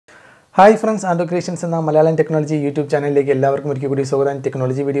Hi friends, Andro Creations എന്ന Malayalam technology YouTube ചാനലിലേക്ക് എല്ലാവർക്കും ഒരിക്കൽ കൂടി സ്വാഗതം.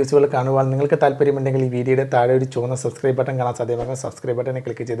 ടെക്നോളജി വീഡിയോസുകൾ കാണുവാൻ നിങ്ങൾക്ക് താല്പര്യമുണ്ടെങ്കിൽ ഈ വീഡിയോയുടെ താഴെ ഒരു ചുവന്ന സബ്സ്ക്രൈബ് ബട്ടൺ കാണാൻ സാധ്യമാകും. സബ്സ്ക്രൈബ് ബട്ടനെ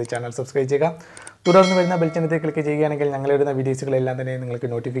ക്ലിക്ക് ചെയ്ത് ചാനൽ സബ്സ്ക്രൈബ് ചെയ്യുക. തുടർന്ന് വരുന്ന ബെൽ ചിഹ്നത്തിൽ ക്ലിക്ക് ചെയ്യുകയാണെങ്കിൽ ഞങ്ങളിടുന്ന വീഡിയോസുകളെല്ലാം തന്നെ നിങ്ങൾക്ക്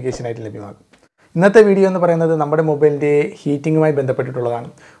നോട്ടിഫിക്കേഷനായിട്ട് ലഭ്യമാകും. ഇന്നത്തെ വീഡിയോ എന്ന് പറയുന്നത് നമ്മുടെ മൊബൈലിൻ്റെ ഹീറ്റിങ്ങുമായി ബന്ധപ്പെട്ടിട്ടുള്ളതാണ്.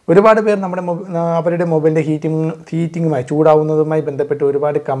 ഒരുപാട് പേർ അവരുടെ മൊബൈലിൻ്റെ ഹീറ്റിങ്ങുമായി ചൂടാവുന്നതുമായി ബന്ധപ്പെട്ട്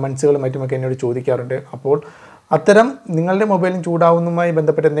ഒരുപാട് കമൻസുകളും മറ്റുമൊക്കെ എന്നോട് ചോദിക്കാറുണ്ട്. അപ്പോൾ അത്തരം നിങ്ങളുടെ മൊബൈലിൽ ചൂടാവുന്നതുമായി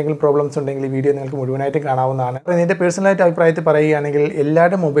ബന്ധപ്പെട്ട് എന്തെങ്കിലും പ്രോബ്ലംസ് ഉണ്ടെങ്കിൽ ഈ വീഡിയോ നിങ്ങൾക്ക് മുഴുവനായിട്ട് കാണാവുന്നതാണ്. അപ്പോൾ എൻ്റെ പേഴ്സണലായിട്ട് അഭിപ്രായത്തിൽ പറയുകയാണെങ്കിൽ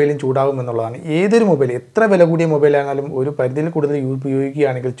എല്ലാവരുടെ മൊബൈലും ചൂടാകും എന്നുള്ളതാണ്. ഏതൊരു മൊബൈൽ എത്ര വില കൂടിയ മൊബൈലാണെങ്കിലും ഒരു പരിധിയിൽ കൂടുതൽ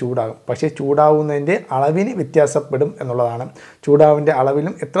ഉപയോഗിക്കുകയാണെങ്കിൽ ചൂടാകും. പക്ഷേ ചൂടാവുന്നതിൻ്റെ അളവിന് വ്യത്യാസപ്പെടും എന്നുള്ളതാണ്. ചൂടാവിൻ്റെ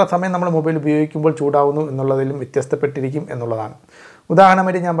അളവിലും എത്ര സമയം നമ്മൾ മൊബൈൽ ഉപയോഗിക്കുമ്പോൾ ചൂടാവുന്നു എന്നുള്ളതിലും വ്യത്യസ്തപ്പെട്ടിരിക്കും എന്നുള്ളതാണ്.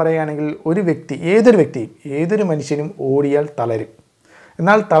 ഉദാഹരണമായിട്ട് ഞാൻ പറയുകയാണെങ്കിൽ ഏതൊരു മനുഷ്യനും ഓടിയാൽ തളരും.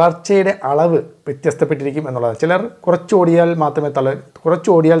 എന്നാൽ തളർച്ചയുടെ അളവ് വ്യത്യസ്തപ്പെട്ടിരിക്കും എന്നുള്ളതാണ്. ചിലർ കുറച്ച്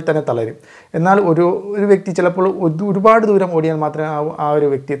ഓടിയാൽ തന്നെ തളരും. എന്നാൽ ഒരു വ്യക്തി ചിലപ്പോൾ ഒരുപാട് ദൂരം ഓടിയാൽ മാത്രമേ ആ ഒരു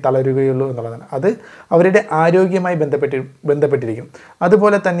വ്യക്തി തളരുകയുള്ളൂ എന്നുള്ളതാണ്. അത് അവരുടെ ആരോഗ്യമായി ബന്ധപ്പെട്ടിരിക്കും.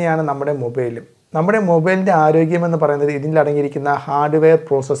 അതുപോലെ തന്നെയാണ് നമ്മുടെ മൊബൈലിൻ്റെ ആരോഗ്യമെന്ന് പറയുന്നത് ഇതിൽ അടങ്ങിയിരിക്കുന്ന ഹാർഡ്വെയർ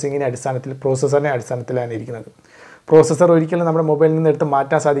പ്രോസസ്സിങ്ങിൻ്റെ പ്രോസസ്സറിൻ്റെ അടിസ്ഥാനത്തിലാണ് ഇരിക്കുന്നത്. പ്രോസസ്സർ ഒരിക്കലും നമ്മുടെ മൊബൈലിൽ നിന്ന് എടുത്ത്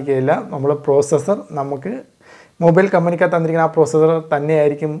മാറ്റാൻ സാധിക്കുകയില്ല. നമുക്ക് മൊബൈൽ കമ്പനിക്കകത്ത് തന്നിരിക്കുന്ന ആ പ്രോസസ്സർ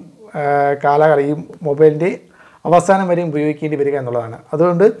തന്നെയായിരിക്കും കാലകളയും മൊബൈലിൻ്റെ അവസാനം വരെയും ഉപയോഗിക്കേണ്ടി വരിക എന്നുള്ളതാണ്.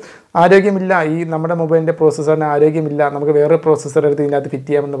 അതുകൊണ്ട് ആരോഗ്യമില്ല, നമ്മുടെ മൊബൈലിൻ്റെ പ്രോസസ്സറിന് ആരോഗ്യമില്ല, നമുക്ക് വേറെ പ്രോസസ്സർ എടുത്ത് ഇതിനകത്ത് ഫിറ്റ്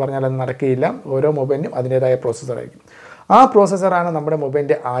ചെയ്യാമെന്ന് പറഞ്ഞാൽ അത് നടക്കുകയില്ല. ഓരോ മൊബൈലിനും അതിൻ്റേതായ പ്രോസസ്സറായിരിക്കും. ആ പ്രോസസ്സറാണ് നമ്മുടെ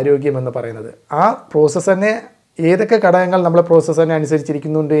മൊബൈലിൻ്റെ ആരോഗ്യം എന്ന് പറയുന്നത്. ആ പ്രോസസ്സറിനെ ഏതൊക്കെ ഘടകങ്ങൾ നമ്മുടെ പ്രോസസ്സറിനെ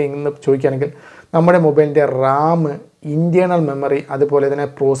അനുസരിച്ചിരിക്കുന്നുണ്ട് എന്ന് ചോദിക്കുകയാണെങ്കിൽ നമ്മുടെ മൊബൈലിൻ്റെ റാം, ഇൻറ്റേർണൽ മെമ്മറി, അതുപോലെ തന്നെ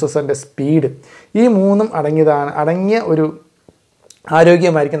പ്രോസസ്സറിൻ്റെ സ്പീഡ്, ഈ മൂന്നും അടങ്ങിയ ഒരു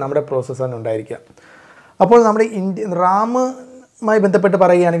ആരോഗ്യമായിരിക്കും നമ്മുടെ പ്രോസസ്സറിന് ഉണ്ടായിരിക്കുക. അപ്പോൾ നമ്മുടെ റാമുമായി ബന്ധപ്പെട്ട്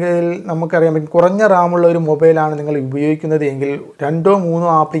പറയുകയാണെങ്കിൽ നമുക്കറിയാൻ പറ്റും, കുറഞ്ഞ റാമുള്ള ഒരു മൊബൈലാണ് നിങ്ങൾ ഉപയോഗിക്കുന്നത് എങ്കിൽ 2-3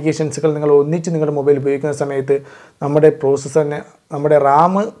 ആപ്ലിക്കേഷൻസുകൾ നിങ്ങൾ ഒന്നിച്ച് നിങ്ങളുടെ മൊബൈൽ ഉപയോഗിക്കുന്ന സമയത്ത് നമ്മുടെ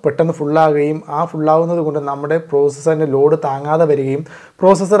റാം പെട്ടെന്ന് ഫുള്ളാകുകയും ഫുള്ളാവുന്നത് കൊണ്ട് നമ്മുടെ പ്രോസസ്സറിൻ്റെ ലോഡ് താങ്ങാതെ വരികയും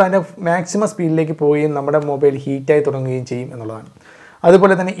പ്രോസസ്സർ അതിൻ്റെ മാക്സിമം സ്പീഡിലേക്ക് പോവുകയും നമ്മുടെ മൊബൈൽ ഹീറ്റായി തുടങ്ങുകയും ചെയ്യും എന്നുള്ളതാണ്.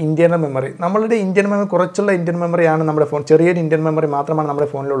 അതുപോലെ തന്നെ ഇൻറ്റേർണൽ മെമ്മറി, കുറച്ചുള്ള ഇൻറ്റേർണൽ മെമ്മറിയാണ് നമ്മുടെ ഫോൺ, ചെറിയൊരു ഇൻറ്റേർണൽ മെമ്മറി മാത്രമാണ് നമ്മുടെ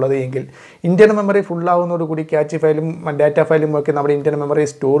ഫോണിലുള്ളത് എങ്കിൽ ഇൻറ്റേർണൽ മെമ്മറി ഫുള്ളാവുന്നതോടുകൂടി ക്യാച്ച് ഫയലും ഡാറ്റ ഫയലും ഒക്കെ നമ്മുടെ ഇൻറ്റേർണൽ മെമ്മറി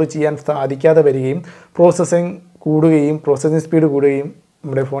സ്റ്റോർ ചെയ്യാൻ സാധിക്കാതെ വരികയും പ്രോസസ്സിംഗ് സ്പീഡ് കൂടുകയും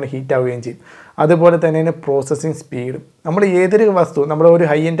നമ്മുടെ ഫോൺ ഹീറ്റാവുകയും ചെയ്യും. അതുപോലെ തന്നെ പ്രോസസ്സിംഗ് സ്പീഡ്, നമ്മൾ ഒരു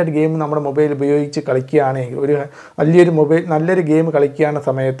ഹൈ എൻഡ് ഗെയിം നമ്മുടെ മൊബൈൽ ഉപയോഗിച്ച് കളിക്കുകയാണെങ്കിൽ, നല്ലൊരു ഗെയിം കളിക്കുകയാണ്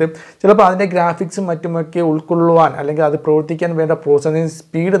സമയത്ത് ചിലപ്പോൾ അതിൻ്റെ ഗ്രാഫിക്സും മറ്റുമൊക്കെ ഉൾക്കൊള്ളുവാൻ അല്ലെങ്കിൽ അത് പ്രവർത്തിക്കാൻ വേണ്ട പ്രോസസ്സിംഗ്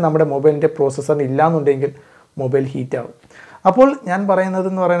സ്പീഡ് നമ്മുടെ മൊബൈലിൻ്റെ പ്രോസസ്സറിന് ഇല്ലാന്നുണ്ടെങ്കിൽ മൊബൈൽ ഹീറ്റാവും. അപ്പോൾ ഞാൻ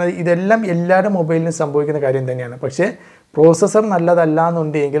പറയുന്നത് ഇതെല്ലാം എല്ലാവരുടെ മൊബൈലിനും സംഭവിക്കുന്ന കാര്യം തന്നെയാണ്. പക്ഷേ പ്രോസസ്സർ നല്ലതല്ല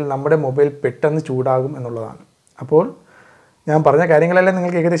എന്നുണ്ടെങ്കിൽ നമ്മുടെ മൊബൈൽ പെട്ടെന്ന് ചൂടാകും എന്നുള്ളതാണ്. അപ്പോൾ ഞാൻ പറഞ്ഞ കാര്യങ്ങളെല്ലാം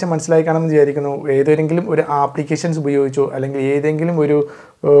നിങ്ങൾക്ക് ഏകദേശം മനസ്സിലായി കാണുമെന്ന് വിചാരിക്കുന്നു. ഏതെങ്കിലും ഒരു ആപ്ലിക്കേഷൻസ് ഉപയോഗിച്ചോ അല്ലെങ്കിൽ ഏതെങ്കിലും ഒരു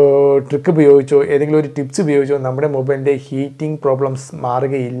ട്രിക്ക് ഉപയോഗിച്ചോ ഏതെങ്കിലും ഒരു ടിപ്സ് ഉപയോഗിച്ചോ നമ്മുടെ മൊബൈലിൻ്റെ ഹീറ്റിംഗ് പ്രോബ്ലംസ്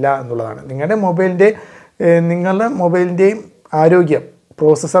മാറുകയില്ല എന്നുള്ളതാണ്. നിങ്ങളുടെ മൊബൈലിൻ്റെ ആരോഗ്യം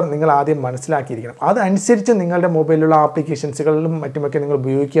പ്രോസസ്സർ നിങ്ങൾ ആദ്യം മനസ്സിലാക്കിയിരിക്കണം. അതനുസരിച്ച് നിങ്ങളുടെ മൊബൈലിലുള്ള ആപ്ലിക്കേഷൻസുകളിലും മറ്റുമൊക്കെ നിങ്ങൾ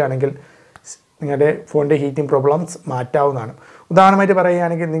ഉപയോഗിക്കുകയാണെങ്കിൽ നിങ്ങളുടെ ഫോണിൻ്റെ ഹീറ്റിംഗ് പ്രോബ്ലംസ് മാറ്റാവുന്നതാണ്. ഉദാഹരണമായിട്ട്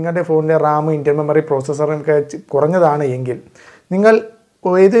പറയുകയാണെങ്കിൽ നിങ്ങളുടെ ഫോണിൻ്റെ റാം, ഇൻറ്റേർണൽ മെമ്മറി, പ്രോസസ്സറൊക്കെ കുറഞ്ഞതാണ് എങ്കിൽ നിങ്ങൾ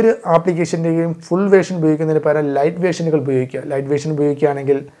ഏതൊരു ആപ്ലിക്കേഷൻ്റെയും ഫുൾ വേർഷൻ ഉപയോഗിക്കുന്നതിന് പകരം ലൈറ്റ് വേർഷനുകൾ ഉപയോഗിക്കുക. ലൈറ്റ് വേർഷൻ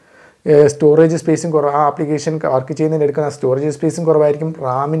ഉപയോഗിക്കുകയാണെങ്കിൽ സ്റ്റോറേജ് സ്പേസും ആ ആപ്ലിക്കേഷൻ വർക്ക് ചെയ്യുന്നതിന് എടുക്കുന്ന സ്റ്റോറേജ് സ്പേസും കുറവായിരിക്കും,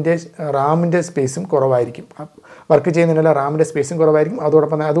 റാമിൻ്റെ സ്പേസും കുറവായിരിക്കും, വർക്ക് ചെയ്യുന്നതിനുള്ള റാമിൻ്റെ സ്പേസും കുറവായിരിക്കും.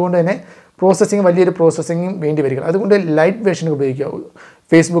 അതുകൊണ്ട് തന്നെ വലിയൊരു പ്രോസസ്സിങ്ങും വേണ്ടി വരിക. അതുകൊണ്ട് ലൈറ്റ് വേർഷൻ ഉപയോഗിക്കുക.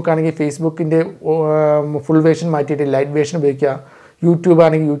 ഫേസ്ബുക്ക് ആണെങ്കിൽ ഫേസ്ബുക്കിൻ്റെ ഫുൾ വേർഷൻ മാറ്റിയിട്ട് ലൈറ്റ് വേർഷൻ ഉപയോഗിക്കുക. യൂട്യൂബ്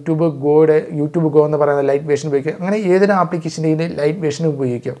ആണെങ്കിൽ യൂട്യൂബ് ഗോ എന്ന് പറയുന്ന ലൈറ്റ് വേർഷൻ ഉപയോഗിക്കുക. അങ്ങനെ ഏതൊരു ആപ്ലിക്കേഷൻ്റെയും ലൈറ്റ് വേർഷൻ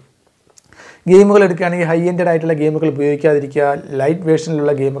ഉപയോഗിക്കുക. ഗെയിമുകൾ എടുക്കുകയാണെങ്കിൽ ഹൈ എൻഡ് ആയിട്ടുള്ള ഗെയിമുകൾ ഉപയോഗിക്കാതിരിക്കുക, ലൈറ്റ്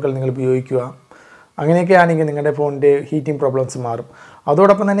വേർഷനിലുള്ള ഗെയിമുകൾ നിങ്ങൾ ഉപയോഗിക്കുക. അങ്ങനെയൊക്കെ ആണെങ്കിൽ നിങ്ങളുടെ ഫോണിൻ്റെ ഹീറ്റിംഗ് പ്രോബ്ലംസ് മാറും.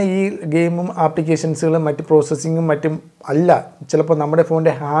 അതോടൊപ്പം തന്നെ ഈ ഗെയിമും ആപ്ലിക്കേഷൻസുകളും മറ്റ് പ്രോസസ്സിങ്ങും മറ്റും ചിലപ്പോൾ നമ്മുടെ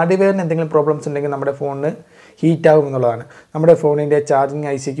ഫോണിൻ്റെ ഹാർഡ്വെയറിന് എന്തെങ്കിലും പ്രോബ്ലംസ് ഉണ്ടെങ്കിൽ നമ്മുടെ ഫോണിന് ഹീറ്റാകും എന്നുള്ളതാണ്. നമ്മുടെ ഫോണിൻ്റെ ചാർജിങ്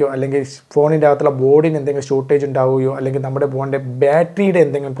ഐസിക്കോ അല്ലെങ്കിൽ ഫോണിൻ്റെ അകത്തുള്ള ബോർഡിന് എന്തെങ്കിലും ഷോർട്ടേജ് ഉണ്ടാവുകയോ അല്ലെങ്കിൽ നമ്മുടെ ഫോണിൻ്റെ ബാറ്ററിയുടെ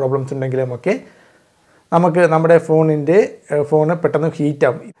എന്തെങ്കിലും പ്രോബ്ലംസ് ഉണ്ടെങ്കിലുമൊക്കെ നമ്മുടെ ഫോണ് പെട്ടെന്ന്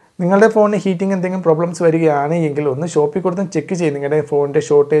ഹീറ്റാകും. നിങ്ങളുടെ ഫോണിന് ഹീറ്റിംഗ് എന്തെങ്കിലും പ്രോബ്ലംസ് വരികയാണ് എങ്കിൽ ഒന്ന് ഷോപ്പിൽ കൊടുത്ത് ചെക്ക് ചെയ്യുക. നിങ്ങളുടെ ഫോണിൻ്റെ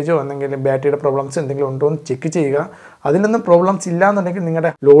ഷോർട്ടേജോ എന്തെങ്കിലും ബാറ്ററിയുടെ പ്രോബ്ലംസ് എന്തെങ്കിലും ഉണ്ടോ എന്ന് ചെക്ക് ചെയ്യുക. അതിലൊന്നും പ്രോബ്ലംസ് ഇല്ല എന്നുണ്ടെങ്കിൽ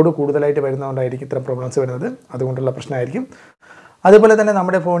നിങ്ങളുടെ ലോഡ് കൂടുതലായിട്ട് വരുന്നതുകൊണ്ടായിരിക്കും ഇത്തരം പ്രോബ്ലംസ് വരുന്നത്. അതുകൊണ്ടുള്ള പ്രശ്നമായിരിക്കും. അതുപോലെ തന്നെ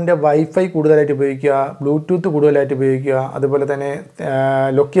നമ്മുടെ ഫോണിൻ്റെ വൈഫൈ കൂടുതലായിട്ട് ഉപയോഗിക്കുക, ബ്ലൂടൂത്ത് കൂടുതലായിട്ട് ഉപയോഗിക്കുക, അതുപോലെ തന്നെ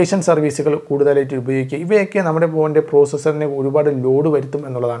ലൊക്കേഷൻ സർവീസുകൾ കൂടുതലായിട്ട് ഉപയോഗിക്കുക. ഇവയൊക്കെ നമ്മുടെ ഫോണിൻ്റെ പ്രോസസ്സറിനെ ഒരുപാട് ലോഡ് വരുത്തും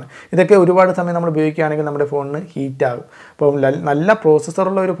എന്നുള്ളതാണ്. ഇതൊക്കെ ഒരുപാട് സമയം നമ്മൾ ഉപയോഗിക്കുകയാണെങ്കിൽ നമ്മുടെ ഫോണിന് ഹീറ്റാകും. അപ്പോൾ നല്ല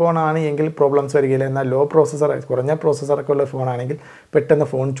പ്രോസസ്സറുള്ള ഒരു ഫോണാണ് എങ്കിൽ പ്രോബ്ലംസ് വരികയില്ല. എന്നാൽ ലോ പ്രോസസ്സർ, കുറഞ്ഞ പ്രോസസ്സറൊക്കെ ഉള്ള ഫോണാണെങ്കിൽ പെട്ടെന്ന്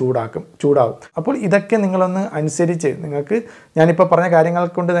ഫോൺ ചൂടാവും. അപ്പോൾ ഇതൊക്കെ നിങ്ങളൊന്ന് അനുസരിച്ച് നിങ്ങൾക്ക് ഞാനിപ്പോൾ പറഞ്ഞ കാര്യങ്ങൾ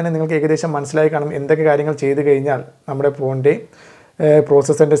കൊണ്ട് തന്നെ നിങ്ങൾക്ക് ഏകദേശം മനസ്സിലായി കാണും എന്തൊക്കെ കാര്യങ്ങൾ ചെയ്തു കഴിഞ്ഞാൽ നമ്മുടെ ഫോണിൻ്റെ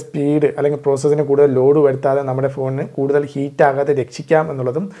പ്രോസസ്സറിൻ്റെ സ്പീഡ് അല്ലെങ്കിൽ പ്രോസസ്സിന് കൂടുതൽ ലോഡ് വരുത്താതെ നമ്മുടെ ഫോണിന് കൂടുതൽ ഹീറ്റാകാതെ രക്ഷിക്കാം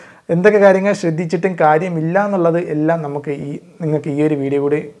എന്നുള്ളതും, എന്തൊക്കെ കാര്യങ്ങൾ ശ്രദ്ധിച്ചിട്ടും കാര്യമില്ല എന്നുള്ളത് എല്ലാം നിങ്ങൾക്ക് ഈ ഒരു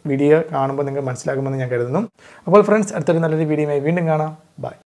വീഡിയോ കാണുമ്പോൾ നിങ്ങൾക്ക് മനസ്സിലാകുമെന്ന് ഞാൻ കരുതുന്നു. അപ്പോൾ ഫ്രണ്ട്സ്, അടുത്തൊരു നല്ലൊരു വീഡിയോയുമായി വീണ്ടും കാണാം. ബൈ.